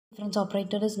Difference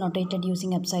operator is notated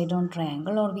using upside down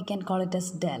triangle, or we can call it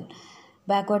as del.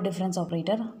 Backward difference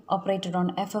operator operated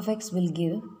on f of x will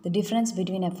give the difference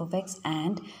between f of x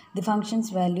and the function's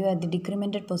value at the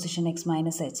decremented position x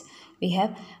minus h. We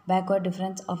have backward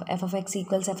difference of x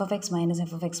equals f of x minus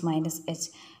h,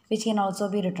 which can also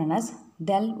be written as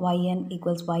del yn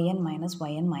equals yn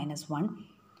minus 1.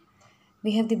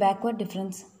 We have the backward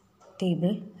difference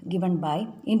table given by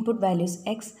input values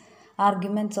x,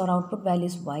 arguments or output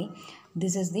values y.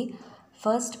 This is the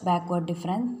first backward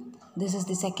difference, this is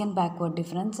the second backward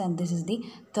difference, and this is the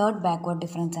third backward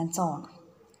difference, and so on.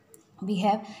 We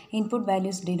have input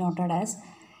values denoted as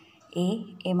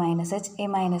a minus h, a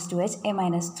minus 2h, a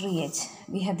minus 3h.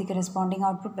 We have the corresponding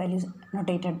output values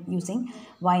notated using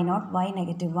y0, y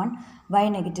negative 1, y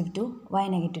negative 2, y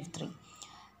negative 3.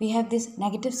 We have these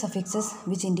negative suffixes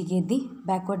which indicate the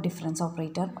backward difference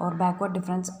operator or backward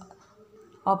difference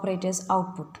operator's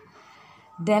output.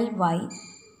 Del y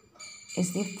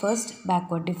is the first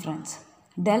backward difference.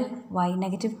 Del y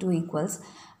negative 2 equals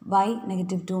y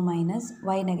negative 2 minus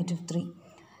y negative 3.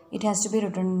 It has to be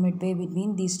written midway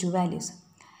between these two values.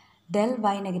 Del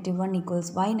y negative 1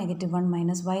 equals y negative 1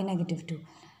 minus y negative 2.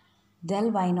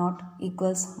 Del y0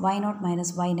 equals y0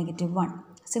 minus y negative 1.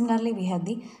 Similarly, we have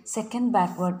the second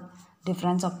backward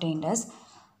difference obtained as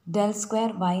del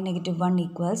square y negative 1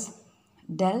 equals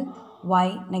del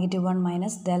y negative 1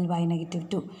 minus del y negative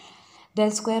 2.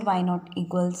 Del square y0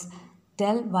 equals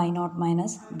del y0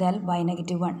 minus del y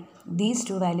negative 1. These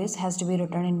two values has to be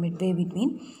written in midway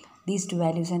between these two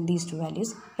values and these two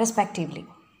values respectively.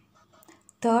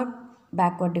 Third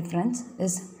backward difference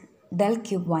is del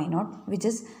cube y0, which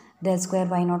is del square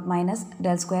y0 minus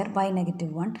del square y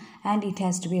negative 1, and it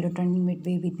has to be written in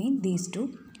midway between these two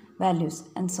values,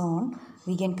 and so on.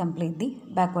 We can complete the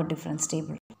backward difference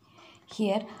table.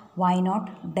 Here y0,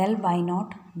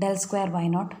 del square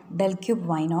y0, del cube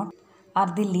y0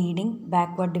 are the leading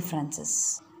backward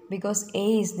differences because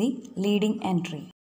A is the leading entry.